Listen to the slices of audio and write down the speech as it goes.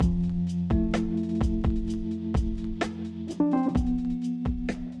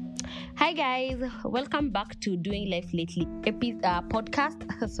Hi guys, welcome back to Doing Life Lately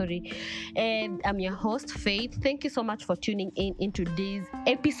podcast. Sorry, and I'm your host Faith. Thank you so much for tuning in today's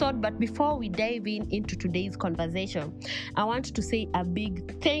episode. But before we dive into today's conversation, I want to say a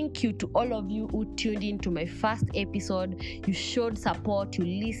big thank you to all of you who tuned in to my first episode. You showed support, you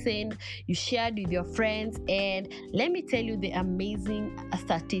listened, you shared with your friends, and let me tell you the amazing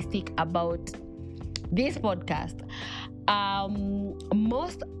statistic about this podcast.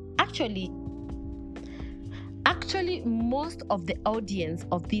 Most of the audience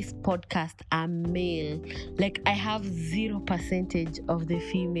of this podcast are male. Like, I have 0% of the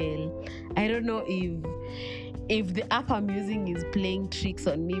female. I don't know if the app I'm using is playing tricks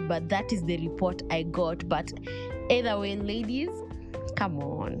on me, but that is the report I got. But either way, ladies, come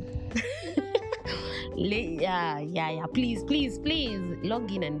on. Please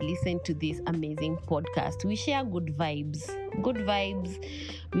log in and listen to this amazing podcast. We share good vibes.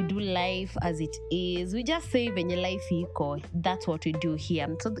 We do life as it is. We just say venye life iko. That's what we do here.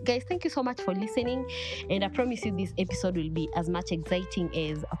 So guys, thank you so much for listening, and I promise you this episode will be as much exciting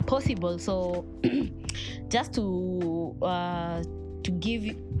as possible. So just to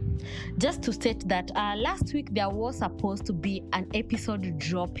state that last week there was supposed to be an episode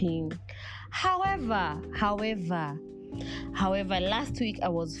dropping. However, last week I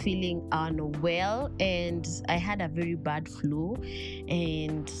was feeling unwell and I had a very bad flu,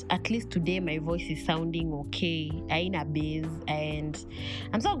 and at least today my voice is sounding okay. I'm in a base, and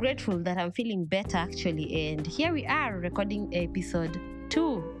I'm so grateful that I'm feeling better actually. And here we are recording episode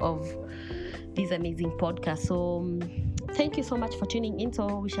 2 of this amazing podcast. So thank you so much for tuning in.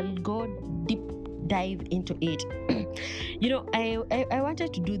 So we shall go deep dive into it. I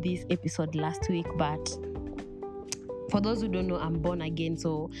wanted to do this episode last week, but for those who don't know, I'm born again,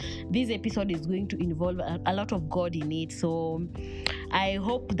 so this episode is going to involve a lot of God in it. So I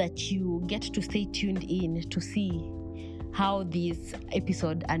hope that you get to stay tuned in to see how this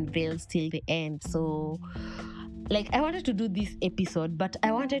episode unveils till the end. So I wanted to do this episode, but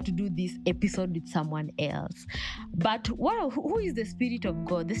I wanted to do this episode with someone else. But who is the Spirit of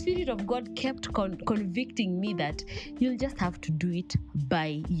God? The Spirit of God kept convicting me that you'll just have to do it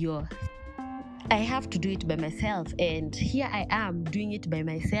by yourself. I have to do it by myself, and here I am doing it by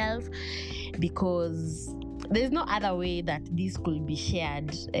myself because there's no other way that this could be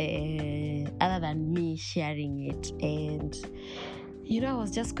shared other than me sharing it. And I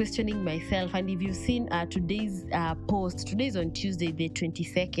was just questioning myself. And if you've seen today's post, today's on Tuesday, the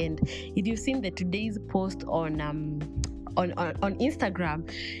 22nd. If you've seen today's post on Instagram,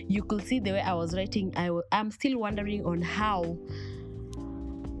 you could see the way I was writing. I'm still wondering on how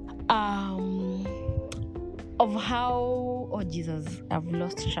I've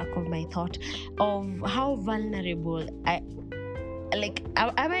lost track of my thought of how vulnerable am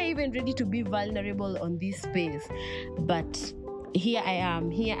I even ready to be vulnerable on this space? But here I am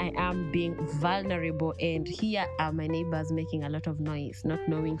being vulnerable, and here are my neighbors making a lot of noise, not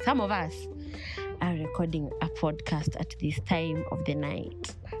knowing some of us are recording a podcast at this time of the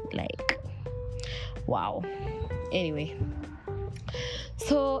night. Wow. Anyway,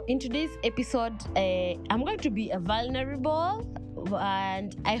 so in today's episode, I'm going to be vulnerable,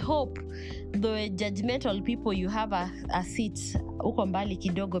 and I hope the judgmental people, you have a seat uko mbali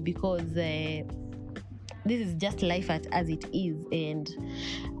kidogo, because this is just life as it is, and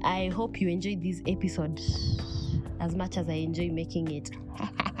I hope you enjoy this episode as much as I enjoy making it.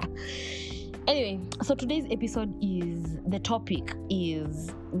 Anyway, so today's episode the topic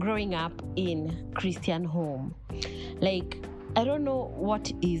is growing up in Christian home. I don't know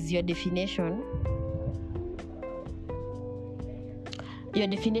what is your definition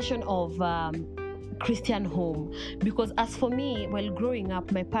of Christian home, because as for me, while growing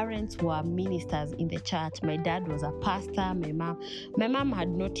up, my parents were ministers in the church. My dad was a pastor. My mom had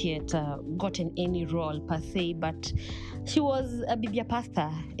not yet gotten any role per se, but she was a biblia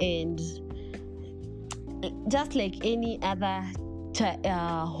pastor, and just like any other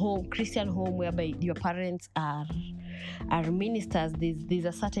Christian home whereby your parents are ministers, there's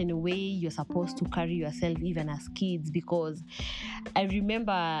a certain way you're supposed to carry yourself even as kids. Because I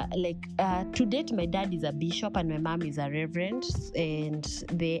remember to date, my dad is a bishop and my mom is a reverend, and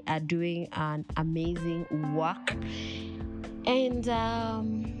they are doing an amazing work. And I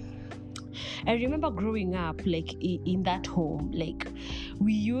remember growing up in that home,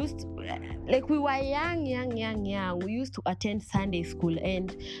 we used, like we were young. We used to attend Sunday school,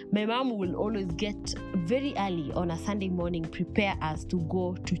 and my mom will always get very early on a Sunday morning, prepare us to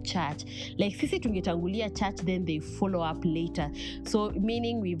go to church. Like sisi tungetangulia church, then they follow up later. So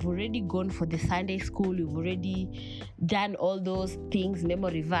meaning we've already gone for the Sunday school, we've already done all those things,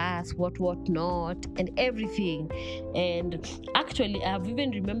 memory verse, what not, and everything. And actually, I've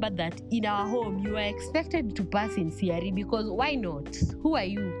even remembered that in our home, you are expected to pass in CRE, because why not? Who are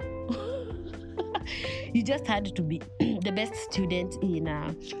you? You just had to be the best student in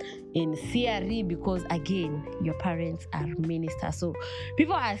CRE, because again, your parents are ministers. So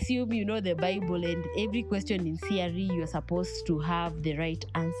people assume you know the Bible, and every question in CRE you're supposed to have the right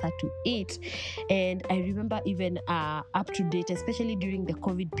answer to it. And I remember even up to date, especially during the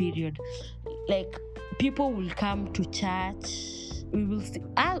COVID period, like people will come to church.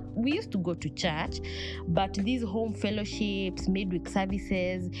 We used to go to church, but these home fellowships, midweek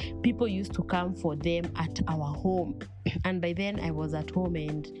services, people used to come for them at our home. And by then I was at home,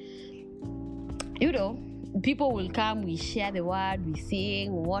 and people will come, we share the word, we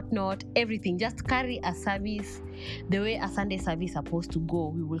sing, whatnot, everything. Just carry a service the way a Sunday service is supposed to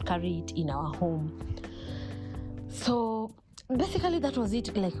go. We will carry it in our home. So basically that was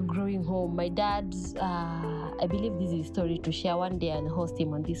it, like growing home. My dad, I believe this is a story to share one day and host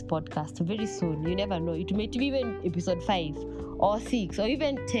him on this podcast very soon. You never know, it might be even episode 5 or 6 or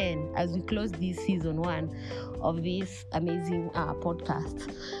even 10 as we close this season 1 of this amazing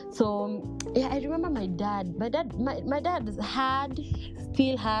podcast. So yeah, I remember my dad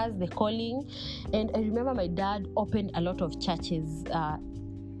still has the calling, and I remember my dad opened a lot of churches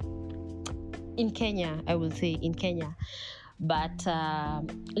in Kenya, I will say in Kenya. But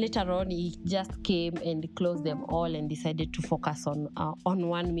later on, he just came and closed them all and decided to focus on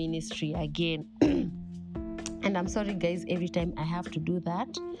one ministry again. And I'm sorry, guys, every time I have to do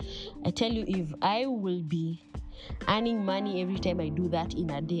that. I tell you, if I will be earning money every time I do that in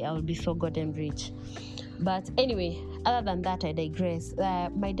a day, I will be so goddamn rich. But anyway, other than that, I digress.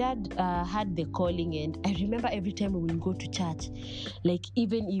 My dad had the calling, and I remember every time we will go to church, like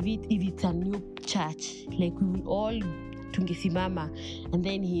even if it's a new church, like we will all tungesimama, and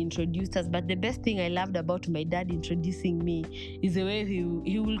then he introduced us. But the best thing I loved about my dad introducing me is the way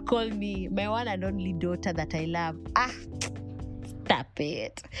he will call me my one and only daughter that I love. Stop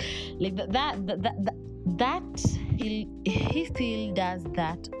it. Like that he still does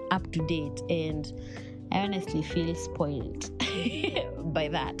that up to date, and I honestly feel spoiled by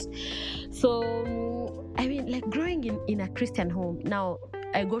that. So I mean, like growing in a Christian home. Now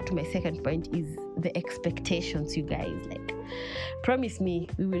I go to my second point, is the expectations, you guys. Like, promise me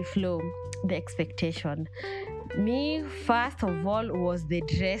we will flow. The expectation. Me, first of all, was the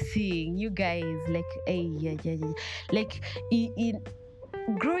dressing, you guys. Like, like in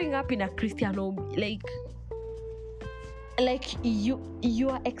growing up in a Christian home, like you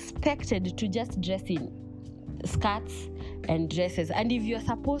are expected to just dress in skirts and dresses, and if you're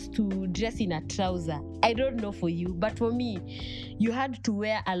supposed to dress in a trouser, I don't know for you, but for me, you had to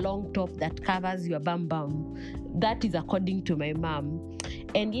wear a long top that covers your bum. That is according to my mom.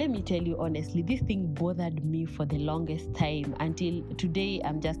 And let me tell you honestly, this thing bothered me for the longest time, until today.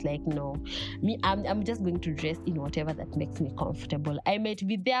 I'm just like, no, I'm just going to dress in whatever that makes me comfortable. I might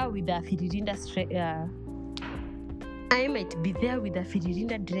be there with a Firirinda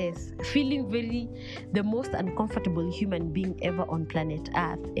dress, feeling the most uncomfortable human being ever on planet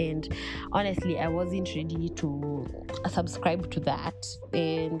Earth. And honestly, I wasn't ready to subscribe to that.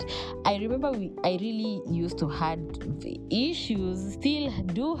 And I remember I really used to have issues, still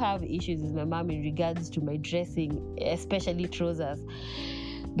do have issues with my mom in regards to my dressing, especially trousers.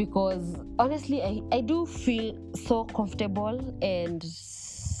 Because honestly, I do feel so comfortable and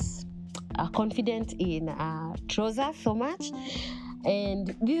confident in trousers so much.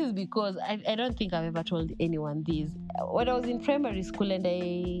 And this is because I don't think I've ever told anyone this. When I was in primary school, and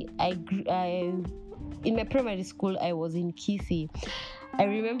in my primary school, I was in Kisii. I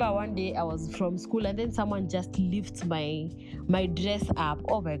remember one day I was from school, and then someone just lifts my dress up.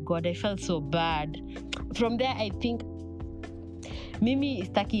 Oh my God, I felt so bad. From there, I think mimi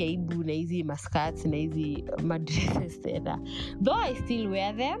staki aibu na hizi maskats na hizi madresses tena. Though I still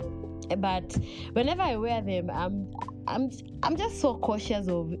wear them, but whenever I wear them, I'm just so cautious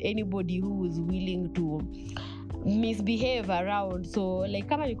of anybody who is willing to misbehave around. So like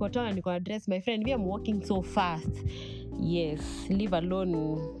kama niko town and niko dress, my friend, I'm walking so fast. Yes, leave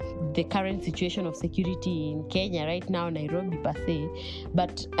alone the current situation of security in Kenya right now, Nairobi per se.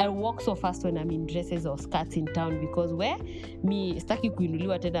 But I walk so fast when I'm in dresses or skirts in town, because where me staki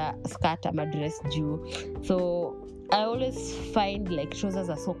kuinuliwa tena skirt ama dress juu. So I always find like trousers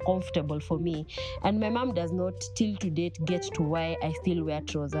are so comfortable for me, and my mom does not till to date get to why I still wear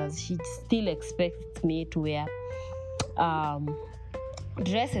trousers. She still expects me to wear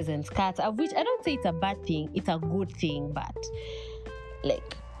dresses and skirts, of which I don't say it's a bad thing, it's a good thing, but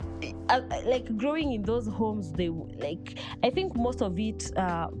like growing in those homes, they like, I think most of it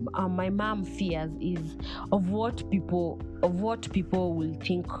my mom fears is of what people will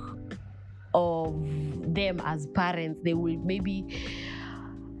think of them as parents. They will maybe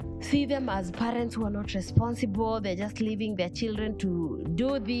see them as parents who are not responsible. They're just leaving their children to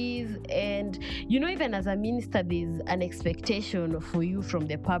do this. And even as a minister, there's an expectation for you from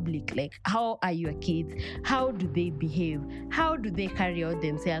the public, like, how are your kids? How do they behave? How do they carry out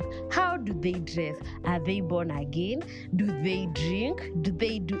themselves? How do they dress? Are they born again? Do they drink? Do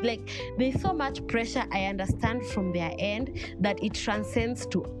they do, like, there's so much pressure, I understand, from their end, that it transcends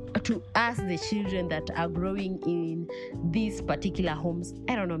to us, the children that are growing in these particular homes.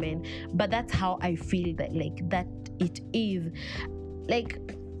 I don't know, man, but that's how I feel that it is. Like,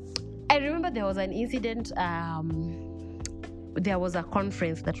 I remember there was an incident, there was a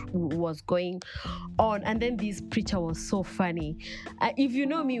conference that was going on, and then this preacher was so funny. If you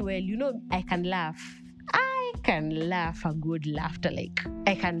know me well, I can laugh a good laughter, like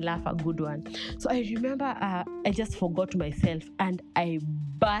I can laugh a good one. So I remember I just forgot myself and I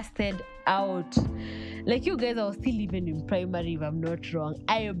busted out. Like, you guys, I was still even in primary, if I'm not wrong.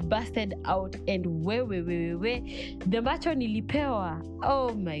 I busted out, and the macho nilipewa.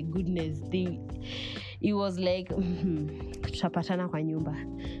 Oh my goodness, it was like tutapatana kwa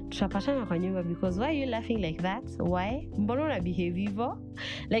nyumba, because why are you laughing like that? Why? Mbona una behave hivyo?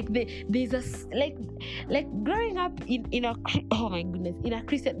 Like, there's a like growing up in a, oh my goodness, in a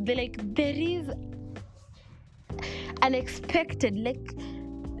Christian, there is unexpected, like,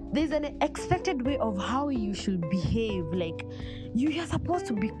 there's an expected way of how you should behave. Like, you are supposed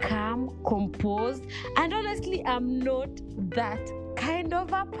to be calm, composed, and honestly, I'm not that kind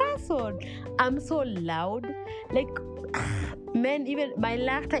of a person. I'm so loud. Like, man, even my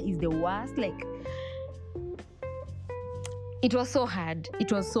laughter is the worst. Like, it was so hard.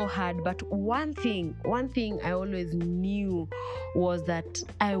 But one thing I always knew was that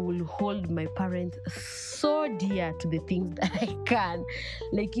I will hold my parents so dear to the things that I can.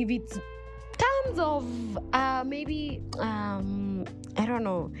 Like, if it's terms of maybe I don't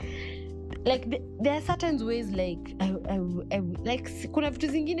know, like there are certain ways, like I like, kuna vitu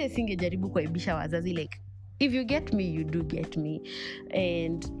zingine singejaribu kuaibisha wazazi. Like, if you get me, you do get me.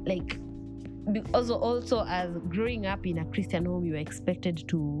 And like, also as growing up in a Christian home, you are expected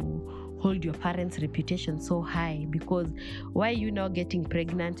to hold your parents' reputation so high, because why are you now getting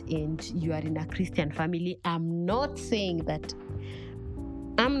pregnant and you are in a Christian family? I'm not saying that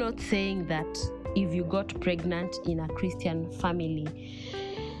if you got pregnant in a Christian family,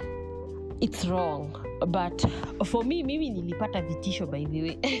 it's wrong. But for me, mimi nilipata vitisho, by the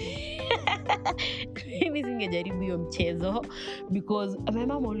way. Mimi singejaribu hiyo mchezo, because my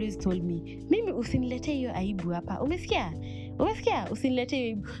mom always told me, mimi usinilete hiyo aibu hapa. Umesikia? Usinilete hiyo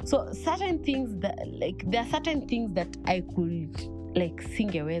aibu. So certain things that, like, there are certain things that I could, like,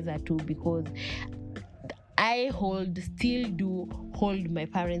 singeweza too, because I still do hold my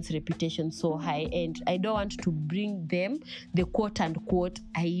parents' reputation so high, and I don't want to bring them the quote-unquote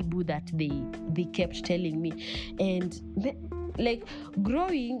aibu that they kept telling me. And like,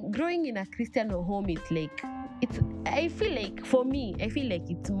 growing in a Christian home, it's like, I feel like, for me, I feel like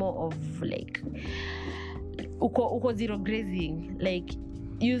it's more of like uko zero grazing. Like,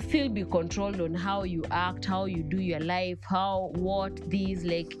 you still be controlled on how you act, how you do your life,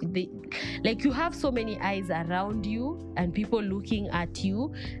 like you have so many eyes around you and people looking at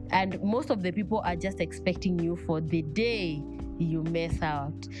you, and most of the people are just expecting you for the day you mess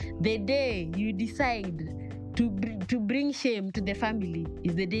out, the day you decide to bring shame to the family,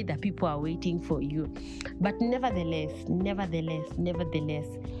 is the day that people are waiting for you. But nevertheless,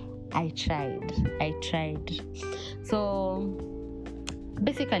 I tried. So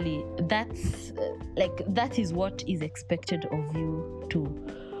basically, that is what is expected of you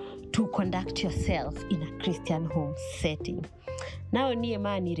to conduct yourself in a Christian home setting. Now,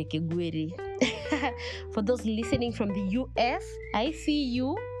 Niemani Rekegweri. For those listening from the US, I see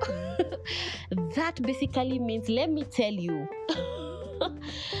you. That basically means, let me tell you.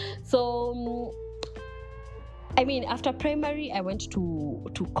 So, I mean, after primary, I went to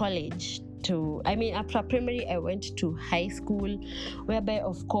college. After primary, I went to high school, whereby,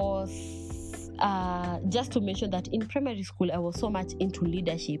 of course, just to mention that in primary school, I was so much into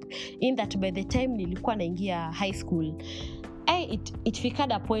leadership, in that by the time nilikuwa naingia high school, it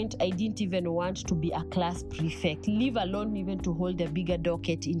ficad a point I didn't even want to be a class prefect, leave alone even to hold a bigger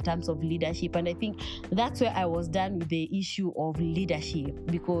docket in terms of leadership. And I think that's where I was done with the issue of leadership,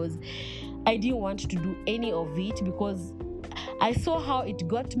 because I didn't want to do any of it, because I saw how it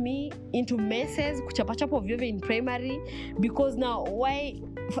got me into messes, kuchapa-chapa ovyo in primary. Because now, I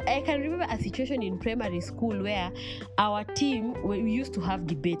can remember a situation in primary school where our team, we used to have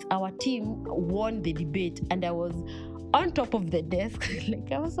debates. Our team won the debate, and I was on top of the desk.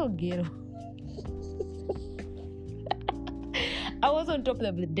 Like, I was so ghetto. I was on top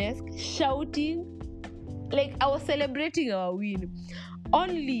of the desk shouting, like I was celebrating our win,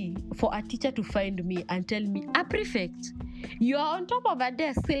 only for a teacher to find me and tell me, "A prefect, you are on top of a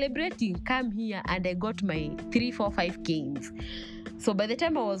desk celebrating, come here." And I got my 3, 4, 5 canes. So by the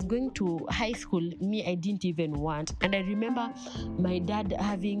time I was going to high school, I didn't even want. And I remember my dad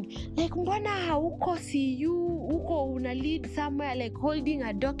having, like, mbona hauko CU, uko una lead somewhere, like holding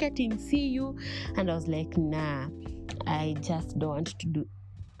a docket in CU. And I was like, nah, I just don't want to do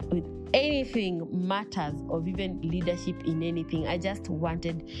with anything matters of even leadership in anything. I just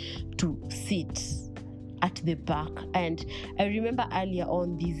wanted to sit at the back. And I remember earlier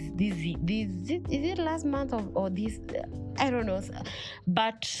on this is it last month or this, I don't know,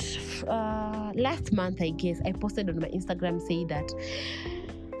 but last month, I guess, I posted on my Instagram saying that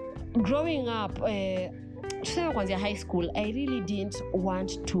growing up, kwanzia high school, I really didn't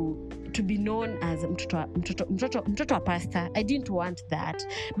want to be known as mtoto wa pastor. I didn't want that,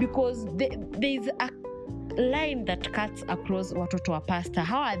 because there's a line that cuts across watoto wa pastor.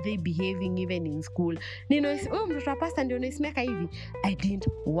 How are they behaving even in school? Mtoto wa pastor ndio naisimeka hivi. I didn't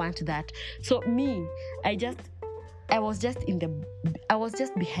want that. So I was just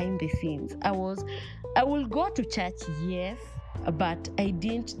behind the scenes. I will go to church, yes, but I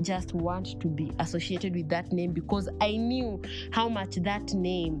didn't just want to be associated with that name, because I knew how much that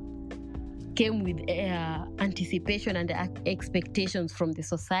name came with anticipation and expectations from the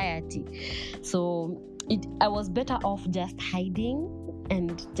society. So I was better off just hiding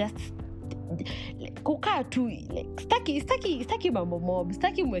and just kukaa tu, like, staki mambo mob,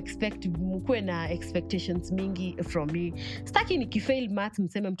 staki muexpect mkuwe na expectations mingi from me, staki nikifail maths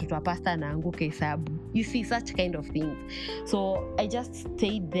mseme mtoto wa pasta anaanguka hesabu, you see, such kind of things. So I just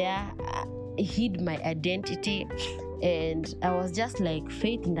stayed there, hid my identity, and I was just like,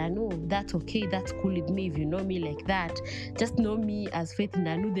 Faith Ndanu, that's okay, that's cool with me. If you know me like that, just know me as Faith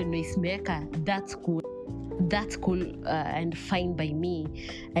Ndanu, the noisemaker, that's cool and fine by me.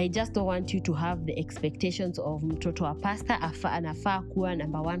 I just don't want you to have the expectations of mtoto wa pastor anafaa kuwa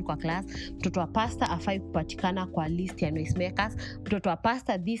number 1 kwa class, mtoto wa pastor afai kupatikana kwa list ya noisemakers, mtoto wa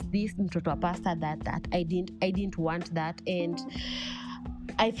pastor this, mtoto wa pastor that. I didn't want that. And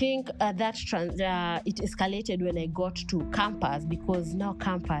I think it escalated when I got to campus, because now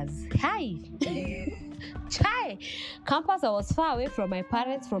campus, campus, I was far away from my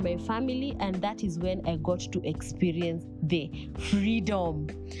parents, from my family, and that is when I got to experience the freedom.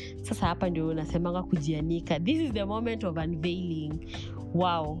 Sasa hapa ndio nasemanga kujianika. This is the moment of unveiling.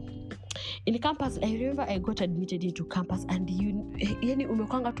 Wow. In campus, I remember I got admitted into campus, and yani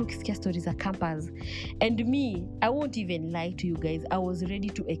umekwanga tu ukisikia stories za campus, and me, I won't even lie to you guys, I was ready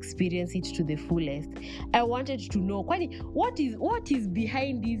to experience it to the fullest. I wanted to know kwani what is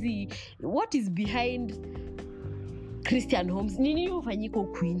behind Christian homes, nini hufanyika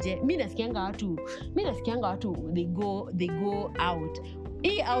huku nje. Mimi nasikianga watu they go out.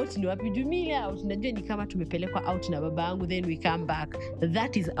 Hii out ni wapi? Jumile out, najua ni kama tumepelekwa out na baba yangu, then we come back.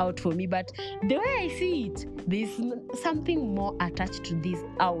 That is out for me. But the way I see it, there's something more attached to this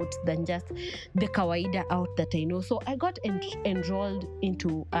out than just the kawaida out that I know. So I got enrolled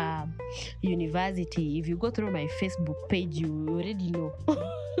into university. If you go through my Facebook page, you already know.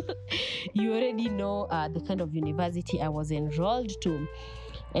 You already know the kind of university I was enrolled to.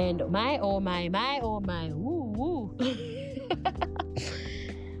 And my oh my, woo.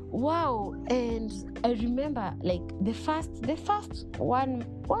 Wow. And I remember, like, the first 1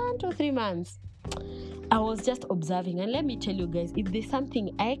 to 3 months, I was just observing. And let me tell you guys, if there's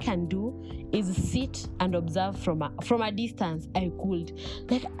something I can do is sit and observe from a distance, I could.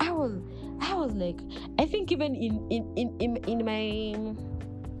 Like, I was like, I think even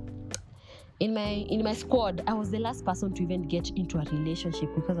in my squad, I was the last person to even get into a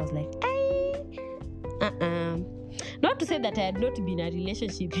relationship, because I was like, not to say that I had not been in a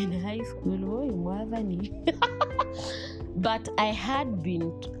relationship in high school, but I had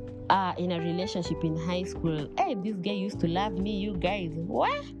been in a relationship in high school. Hey, this guy used to love me, you guys.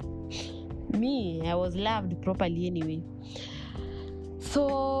 What? Me, I was loved properly anyway.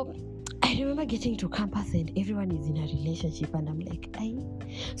 So I I remember getting to campus and everyone is in a relationship and I'm like,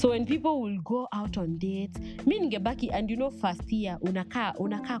 so when people will go out on dates, mi ningebaki, and first year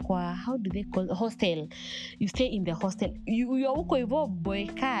unakaa kwa, how do they call, hostel. You stay in the hostel, you uko hivyo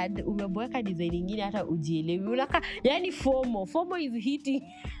boycard, umeboeka design ingine hata ujielewi, unakaa yani FOMO is hitting.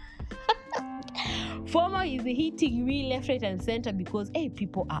 FOMO is hitting me left, right and center because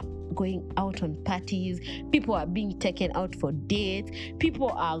people are going out on parties, people are being taken out for dates,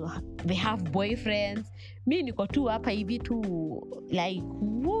 they have boyfriends. Me niko tu hapa hivi tu, like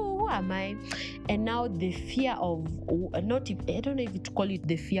who am I? And now the fear of, I don't know if to call it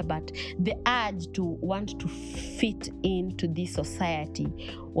the fear, but the urge to want to fit into this society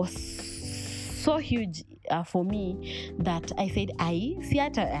was so huge for me that I said,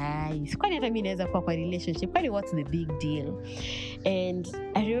 kwani hata mimi naweza kuwa kwa relationship, kwani what's the big deal? And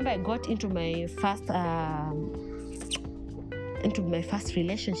I remember I got into my first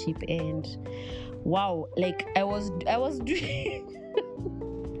relationship, and wow, like I was doing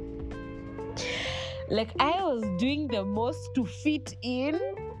like I was doing the most to fit in.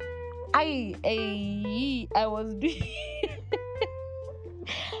 I was doing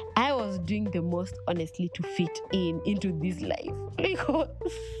I was doing the most, honestly, to fit into this life, because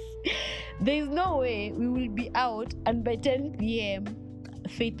there is no way we will be out and by 10 p.m.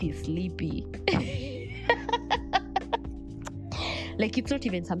 Faith is sleepy. Like, it's not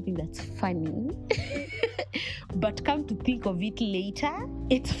even something that's funny. But come to think of it later,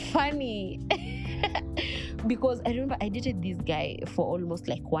 it's funny. Because I remember I dated this guy for almost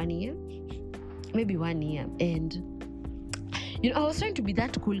like 1 year, maybe 1 year, and I was trying to be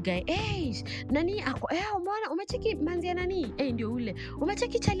that cool guy. Nani ako, umeona umecheki manzia nani? Ndio ule.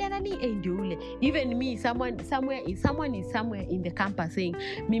 Umecheki chalia nani? Ndio ule. Even me, someone is somewhere in the campus saying,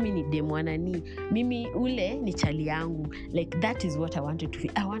 mimi ni demo nani? Mimi ule ni chali yangu. Like, that is what I wanted to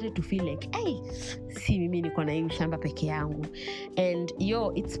feel. I wanted to feel like, si mimi niko na hii shamba peke yangu. And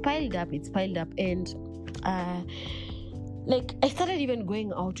it's piled up and like, I started even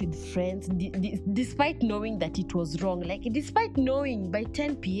going out with friends despite knowing that it was wrong. Like, despite knowing by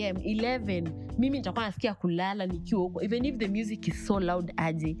 10 p.m, 11, mimi nitakuwa nasikia kulala nikiwa huko, even if the music is so loud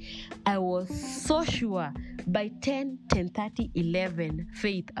aje. I was so sure by 10:30, 11,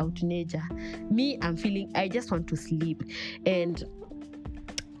 Faith out nature. Me, I'm feeling, I just want to sleep. And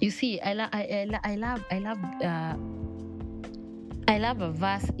you see, I love a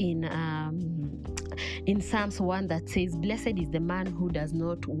verse in Psalms 1 that says, "Blessed is the man who does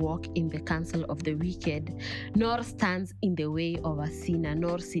not walk in the counsel of the wicked, nor stands in the way of a sinner,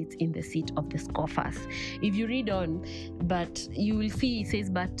 nor sits in the seat of the scoffers." If you read on, but you will see it says,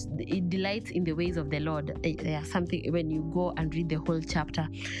 "But it delights in the ways of the Lord." There's something when you go and read the whole chapter.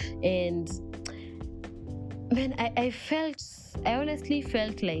 And man, I honestly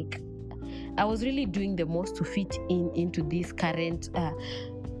felt like I was really doing the most to fit into this current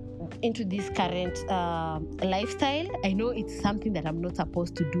lifestyle. I know it's something that I'm not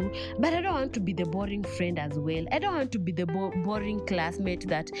supposed to do, but I don't want to be the boring friend as well. I don't want to be the boring classmate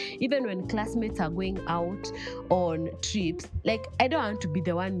that even when classmates are going out on trips, like, I don't want to be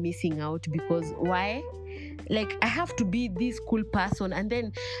the one missing out. Because why? Like, I have to be this cool person. And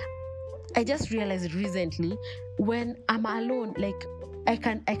then I just realized recently, when I'm alone, like, I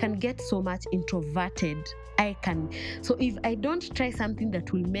can get so much introverted. So if I don't try something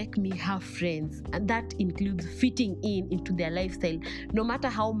that will make me have friends, and that includes fitting into their lifestyle, no matter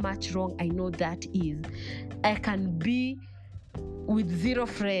how much wrong I know that is, I can be with zero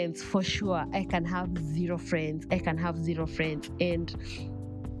friends for sure. I can have zero friends. And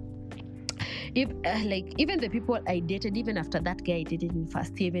if even the people I dated, even after that guy I dated in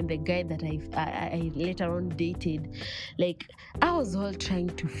first year, even the guy that I later on dated, like, I was all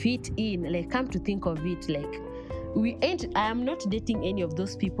trying to fit in. Like, come to think of it, like, I am not dating any of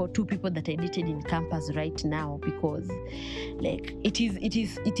those people, 2 people that I dated in campus right now, because, like, it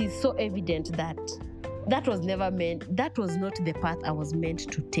is so evident that was never meant, that was not the path I was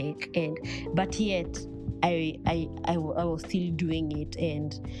meant to take, but yet I was still doing it.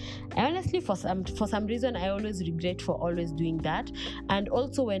 And I honestly, for some reason, I always regret for always doing that. And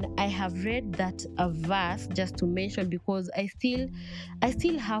also, when I have read that a verse, just to mention, because I still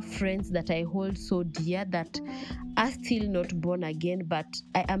have friends that I hold so dear that are still not born again, but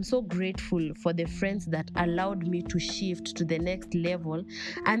I am so grateful for the friends that allowed me to shift to the next level,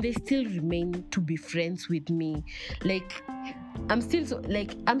 and they still remain to be friends with me. Like, I'm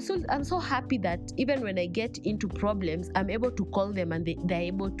so happy that even when I get into problems, I'm able to call them and they're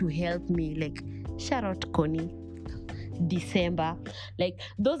able to help me. Like, shout out Connie, December. Like,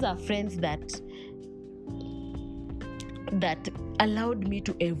 those are friends that that allowed me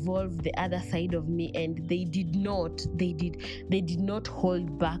to evolve the other side of me, and they did not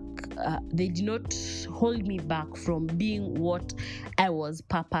hold back, they did not hold me back from being what I was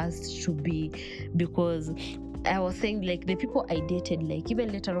purposed to be. Because I was saying, like, the people I dated, like,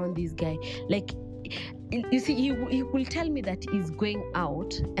 even later on, this guy, like, you see, he could tell me that he's going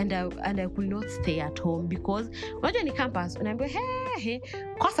out, and I could not stay at home, because unajua ni campus, unaambia hey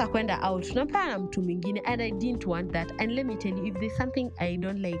kosa kwenda out, tunampana na mtu mwingine, and I didn't want that. And let me tell you, if there's something I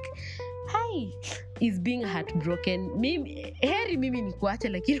don't like, is being heartbroken. Heri mimi nikuache,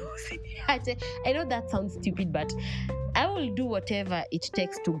 lakini usiniache. I know that sounds stupid, but I will do whatever it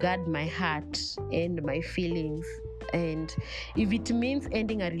takes to guard my heart and my feelings. And if it means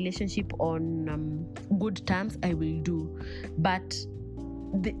ending a relationship on good terms, I will do. But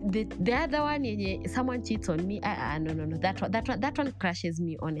the other one, someone cheats on me, no, that one crushes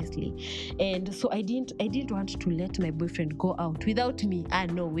me, honestly. And so I didn't want to let my boyfriend go out without me.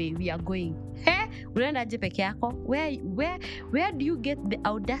 No way, we are going. Unaendaje peke yako? Where do you get the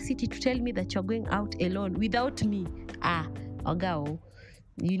audacity to tell me that you're going out alone without me? Ogao,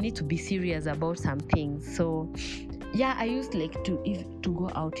 you need to be serious about some things. So yeah, I used like to go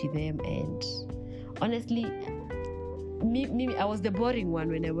out with them, and honestly, me I was the boring one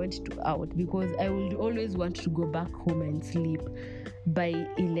when I went out, because I would always want to go back home and sleep by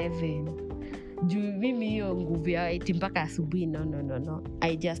 11. Juu mimi hiyo nguvu ya eti mpaka asubuhi, no,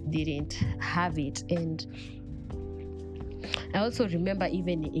 I just didn't have it. And I also remember,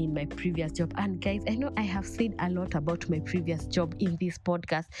 even in my previous job, and guys, I know I have said a lot about my previous job in this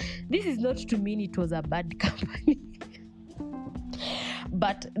podcast. This is not to mean it was a bad company.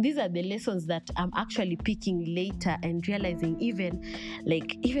 But these are the lessons that I'm actually picking later and realizing, even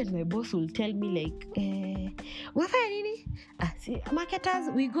my boss will tell me, like, wafanya nini? Marketers,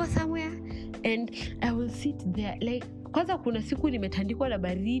 we go somewhere, and I will sit there, like, kwanza kuna siku nimetandikwa na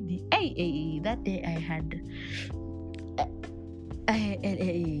baridi. That day I had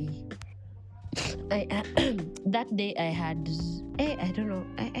that day I had, I don't know,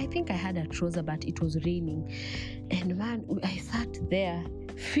 I think I had a trouser, but it was raining, and man, I sat there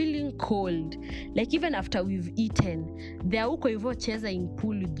feeling cold, like, even after we've eaten, there uko hivyo cheza in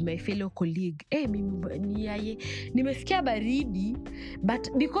pool with my fellow colleague. Mimi nimesikia baridi, but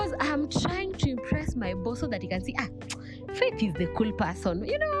because I'm trying to impress my boss so that he can see, Faith is the cool person,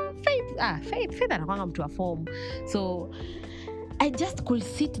 you know. Faith anakuanga mtu wa form. So I just could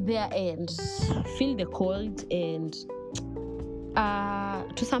sit there and feel the cold, and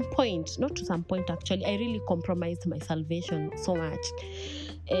to some point, not to some point actually, I really compromised my salvation so much.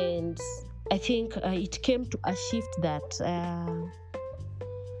 And I think it came to a shift that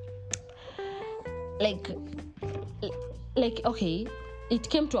okay, it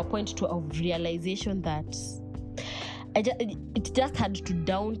came to a point of realization that it just had to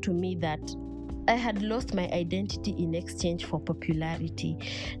dawn to me that I had lost my identity in exchange for popularity.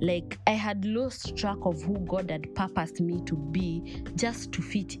 Like, I had lost track of who God had purposed me to be, just to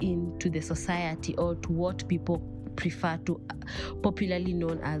fit into the society, or to what people prefer to, popularly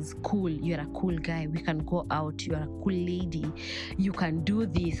known as cool. You're a cool guy, we can go out. You're a cool lady, you can do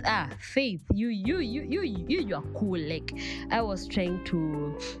this. Faith, you are cool. Like, I was trying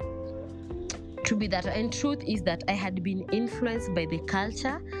to be that. And truth is that I had been influenced by the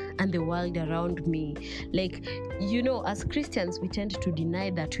culture and the world around me. Like, you know, as Christians, we tend to deny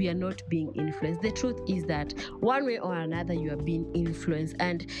that we are not being influenced. The truth is that one way or another you are being influenced,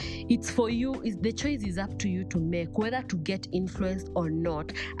 and it's for you. The choice is up to you to make whether to get influenced or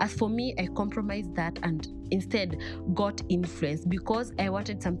not. As for me, I compromised that and instead got influenced because I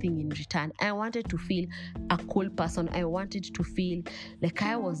wanted something in return. I wanted to feel a cool person. I wanted to feel like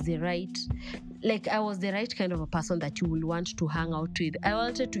I was the right kind of a person that you will want to hang out with. I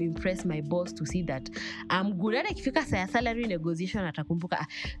wanted to impress my boss, to see that I'm good. Hata ikifika saa salary negotiation atakumbuka,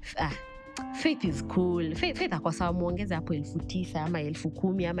 Faith is cool. Faith ako sawa, muongeze hapo 9,000 ama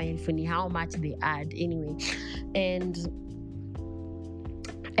 10,000 ama 10,000 ni how much they add anyway. And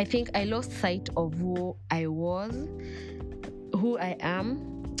I think I lost sight of who I was, who I am,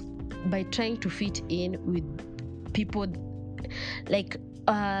 by trying to fit in with people. Like,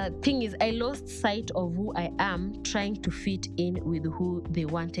 thing is, I lost sight of who I am, trying to fit in with who they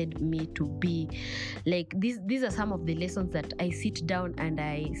wanted me to be. Like, these are some of the lessons that I sit down and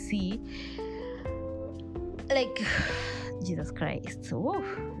I see. Like, Jesus Christ. So,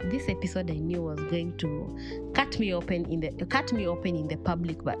 this episode I knew was going to cut me open in the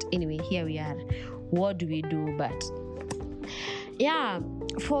public, but anyway, here we are. What do we do? But yeah,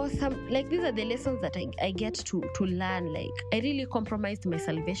 for some, like, these are the lessons that I get to learn. Like, I really compromised my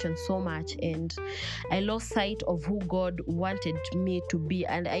salvation so much, and I lost sight of who God wanted me to be.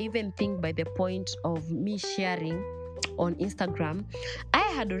 And I even think by the point of me sharing on Instagram, I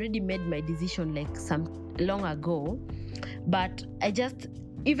had already made my decision like some long ago, but I just,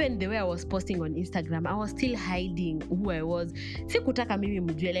 even the way I was posting on Instagram, I was still hiding who I was. Sikutaka mimi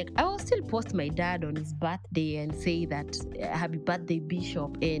mjue. Like, I will still post my dad on his birthday and say that happy birthday,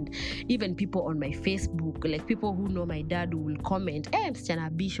 Bishop. And even people on my Facebook, like people who know my dad, will comment, hey, msichana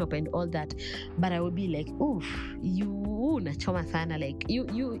Bishop and all that. But I will be like, oof, you nachoma sana. Like, you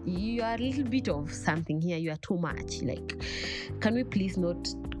are a little bit of something here. You are too much. Like, can we please not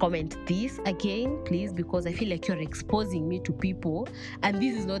comment this again, please? Because I feel like you're exposing me to people, and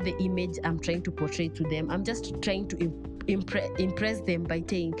this is not the image I'm trying to portray to them. I'm just trying to impress them by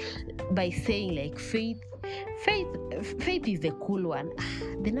saying like faith is the cool one.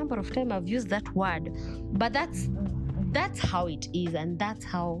 The number of times I've used that word, but that's how it is, and that's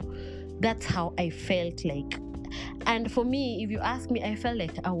how I felt like. And for me, if you ask me, I felt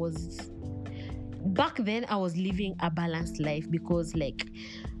like back then I was living a balanced life, because like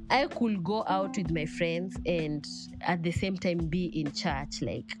I could go out with my friends and at the same time be in church.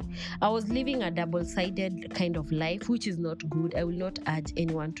 Like, I was living a double-sided kind of life, which is not good. I will not urge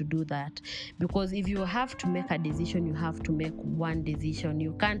anyone to do that, because if you have to make a decision, you have to make one decision.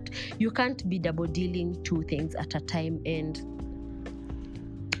 You can't be double dealing two things at a time. And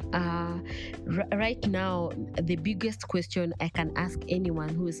right now, the biggest question I can ask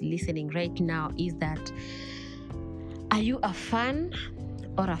anyone who is listening right now is that, are you a fan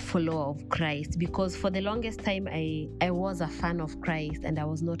or a follower of Christ? Because for the longest time, I was a fan of Christ and I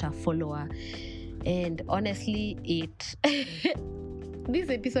was not a follower. And honestly, this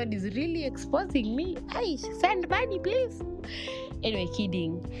episode is really exposing me. Hey, send money, please. Anyway,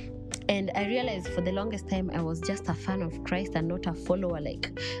 kidding. And I realized for the longest time I was just a fan of Christ and not a follower.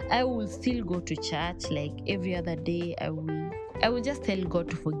 Like, I will still go to church like every other day. I will just tell God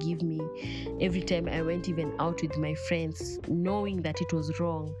to forgive me every time I went even out with my friends, knowing that it was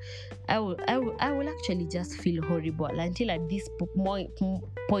wrong. I will actually just feel horrible until at this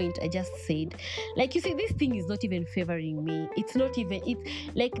point I just said, like, you see, this thing is not even favoring me. It's like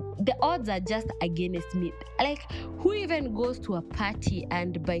the odds are just against me. Like, who even goes to a party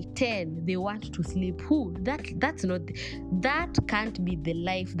and by 10 they want to sleep? Who? That can't be the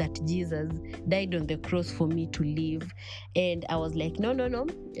life that Jesus died on the cross for me to live. And I was like, no,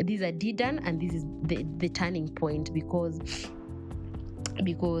 these are done, and this is the turning point, because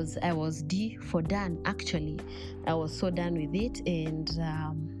I was D for done. Actually, I was so done with it. And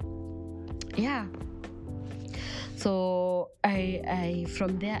yeah, so I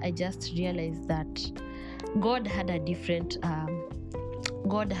from there I just realized that God had a different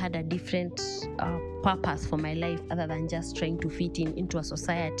purpose for my life, other than just trying to fit into a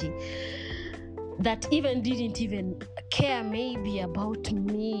society that even didn't even care maybe about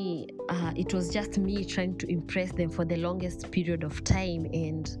me. It was just me trying to impress them for the longest period of time.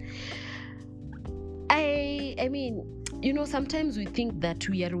 And I mean, you know, sometimes we think that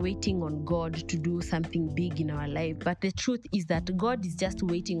we are waiting on God to do something big in our life, but the truth is that God is just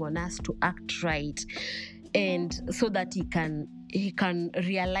waiting on us to act right, and so that he can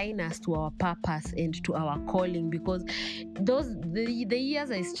realign us to our purpose and to our calling. Because the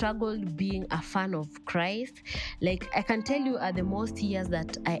years I struggled being a fan of Christ, like, I can tell you, are the most years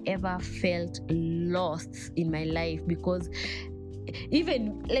that I ever felt lost in my life. Because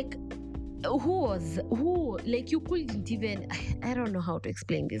even like, like, you couldn't even, I don't know how to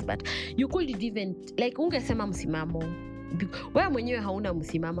explain this, but you couldn't even, like, ungesema msimamo, wewe mwenyewe hauna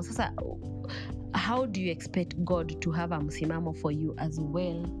msimamo. Sasa how do you expect God to have a msimamo for you as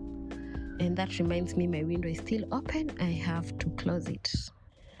well? And that reminds me, my window is still open. I have to close it.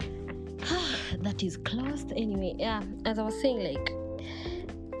 That is closed. Anyway, yeah, as I was saying, like,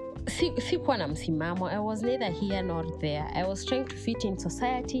 sikuwa na msimamo. I was neither here nor there. I was trying to fit in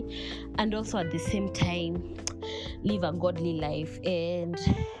society and also at the same time live a godly life. And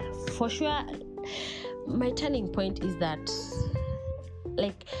for sure, my turning point is that,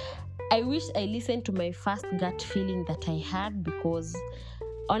 like, I wish I listened to my first gut feeling that I had, because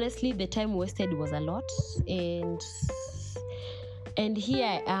honestly, the time wasted was a lot. And here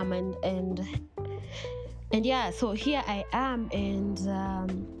I am, and yeah, so here I am. And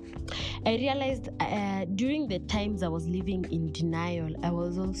I realized during the times I was living in denial, I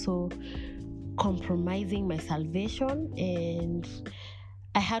was also compromising my salvation. And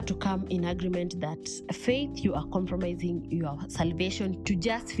I had to come in agreement that faith, you are compromising your salvation to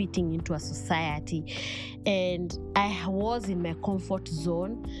just fitting into a society. And I was in my comfort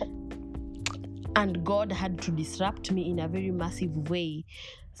zone, and God had to disrupt me in a very massive way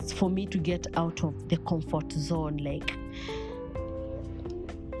for me to get out of the comfort zone.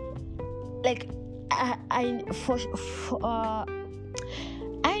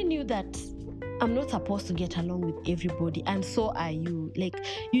 I knew that I'm not supposed to get along with everybody, and so are you.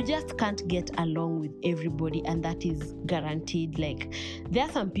 You just can't get along with everybody, and that is guaranteed. There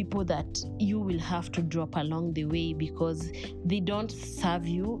are some people that you will have to drop along the way because they don't serve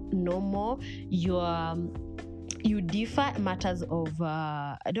you no more. You differ in matters of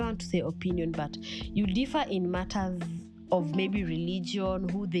I don't want to say opinion, but you differ in matters of maybe religion,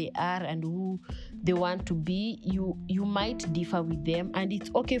 who they are and who they want to be. You might differ with them, and it's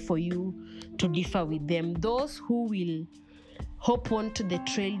okay for you to differ with them. Those who will hop onto the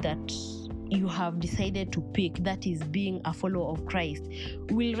trail that you have decided to pick, that is being a follower of Christ,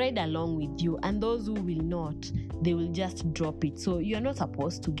 will ride along with you, and those who will not, they will just drop it. So you're not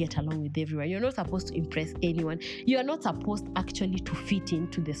supposed to get along with everyone. You're not supposed to impress anyone. You're not supposed actually to fit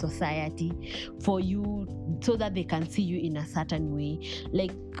into the society for you so that they can see you in a certain way.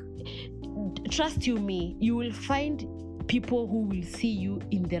 Trust you me, you will find people who will see you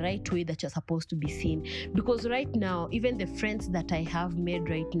in the right way that you're supposed to be seen. Because right now, even the friends that I have made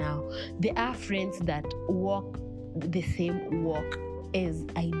right now, they are friends that walk the same walk as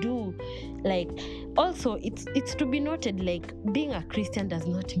I do. Also, it's to be noted, being a Christian does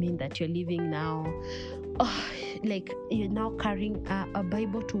not mean that you're living now you're now carrying a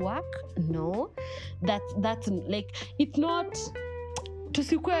Bible to work. No, that's it's not.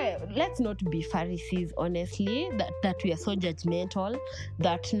 Let's not be Pharisees, honestly, that we are so judgmental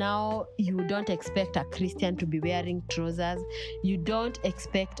that now you don't expect a Christian to be wearing trousers. You don't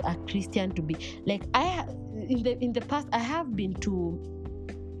expect a Christian to be in the past I have been to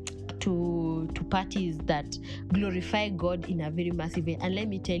parties that glorify God in a very massive way, and let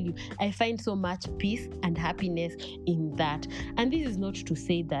me tell you, I find so much peace and happiness in that. And this is not to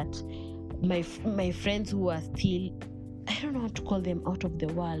say that my friends who are still, I don't know how to call them out of the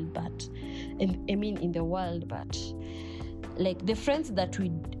world, but in the world, but the friends that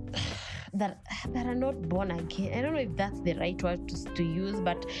are not born again, I don't know if that's the right word to use,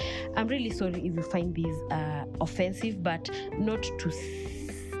 but I'm really sorry if you find these offensive, but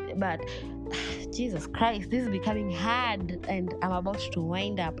Jesus Christ, this is becoming hard, and I'm about to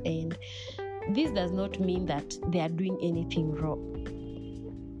wind up, and this does not mean that they are doing anything wrong.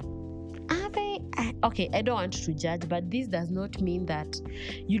 Okay, I don't want to judge, but this does not mean that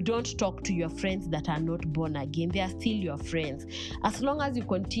you don't talk to your friends that are not born again. They are still your friends. As long as you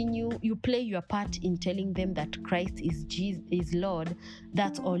play your part in telling them that Christ is Lord,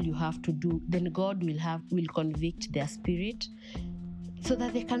 that's all you have to do. Then God will convict their spirit so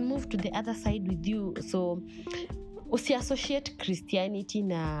that they can move to the other side with you. So, usiassociate Christianity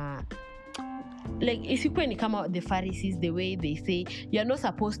na isikuwe ni kama the Pharisees, the way they say you're not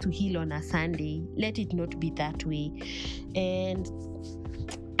supposed to heal on a Sunday. Let it not be that way. And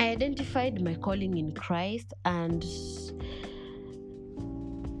I identified my calling in Christ, and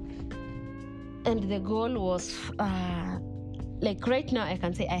the goal was right now I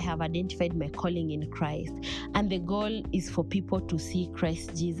can say I have identified my calling in Christ, and the goal is for people to see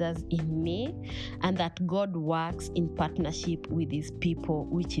Christ Jesus in me, and that God works in partnership with his people,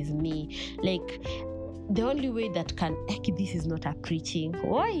 which is me. The only way that can, this is not a preaching.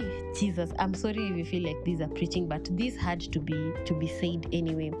 Why, Jesus? I'm sorry if you feel like these are preaching, but this had to be said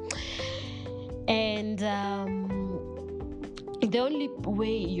anyway. And the only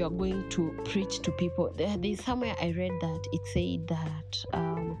way you're going to preach to people, there's somewhere I read that it said that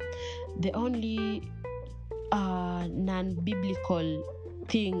the only non-biblical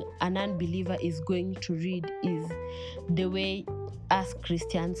thing a non-believer is going to read is the way us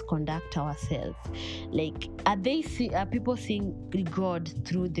Christians conduct ourselves. Are people seeing God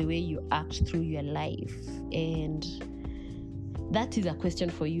through the way you act through your life? And that is a question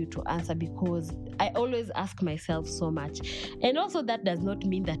for you to answer, because I always ask myself so much. And also, that does not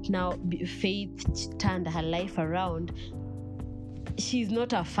mean that now Faith turned her life around. She's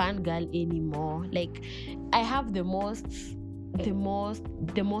not a fan girl anymore. I have the most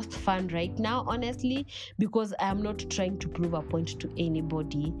fun right now, honestly, because I am not trying to prove a point to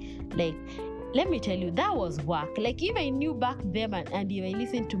anybody. Let me tell you, that was work. If I knew back then and if I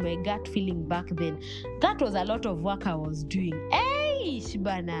listened to my gut feeling back then, that was a lot of work I was doing. Hey,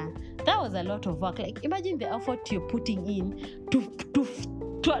 Shibana, that was a lot of work. Imagine the effort you're putting in to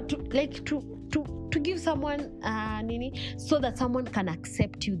to give someone nini, so that someone can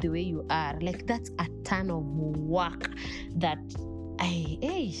accept you the way you are. Like, that's a ton of work that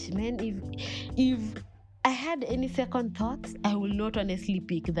if I had any second thoughts, I will not honestly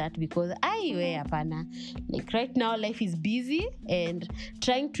pick that, because like right now life is busy, and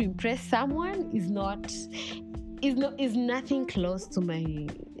trying to impress someone is nothing close to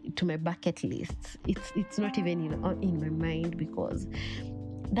my bucket list. It's not even in my mind, because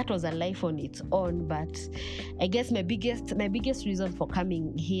that was a life on its own. But I guess my biggest reason for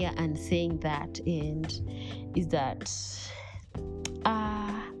coming here and saying that is that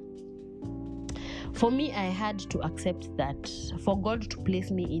for me, I had to accept that for God to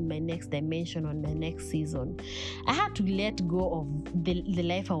place me in my next dimension, on my next season, I had to let go of the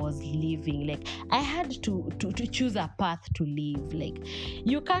life I was living. Like, I had to choose a path to live. Like,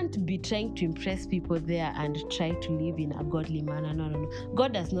 you can't be trying to impress people there and try to live in a godly manner. No.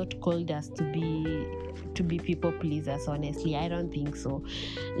 God has not called us to be people pleasers, honestly. I don't think so.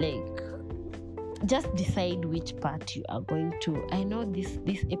 Like, just decide which part you are going to. I know this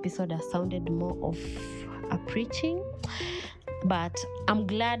episode has sounded more of a preaching, but I'm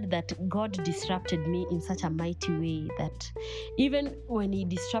glad that God disrupted me in such a mighty way that even when he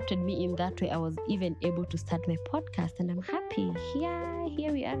disrupted me in that way, I was even able to start my podcast, and I'm happy.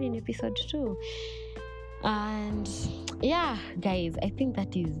 Here we are in episode 2. And yeah, guys, I think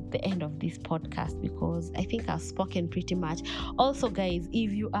that is the end of this podcast, because I think I've spoken pretty much. Also, guys,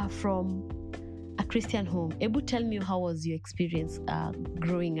 if you are from a Christian home, Ebu, tell me, how was your experience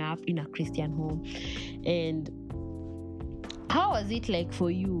growing up in a Christian home, and how was it like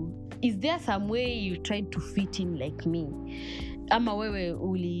for you? Is there some way you tried to fit in like me? Ama wewe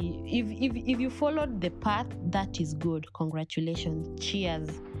if you followed the path, that is good. Congratulations.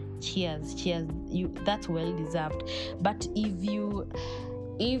 Cheers. That's well deserved. But if you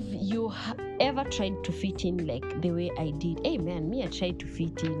ever tried to fit in like the way I did, hey man, I tried to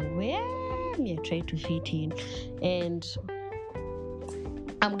fit in, and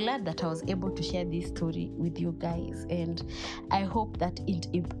I'm glad that I was able to share this story with you guys, and I hope that it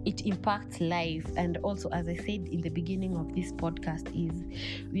impacts life. And also, as I said in the beginning of this podcast, is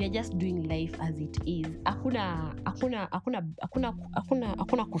we are just doing life as it is. Hakuna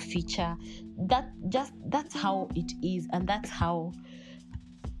kuficha. That's how it is, and that's how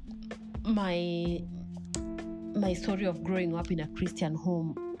my story of growing up in a Christian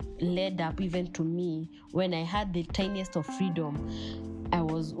home led up even to me when I had the tiniest of freedom. I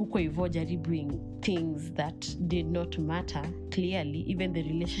was uko hivyo jaribuing things that did not matter, clearly. Even the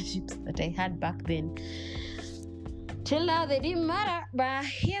relationships that I had back then, till now, they didn't matter, but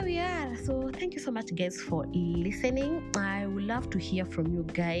here we are. So thank you so much, guys, for listening. I would love to hear from you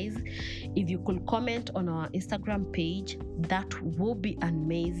guys. If you could comment on our Instagram page, that would be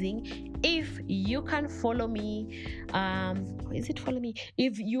amazing. If you can follow me,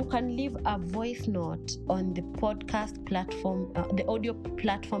 if you can leave a voice note on the podcast platform, the audio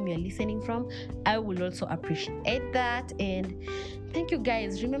platform you're listening from, I will also appreciate that. And thank you,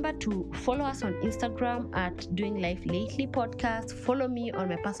 guys. Remember to follow us on Instagram at Doing Life Lately Podcast. Follow me on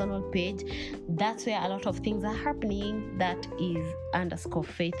my personal page. That's where a lot of things are happening. That is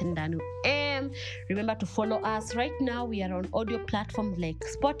 _Faith Ndanu M. Remember to follow us. Right now, we are on audio platforms like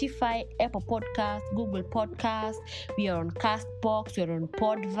Spotify, Apple Podcasts, Google Podcasts. We are on Castbox. We are on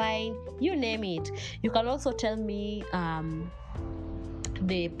Podvine. You name it. You can also tell me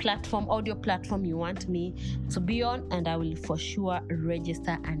the audio platform you want me to be on, and I will for sure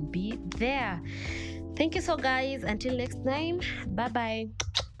register and be there. Thank you, guys. Until next time, bye bye.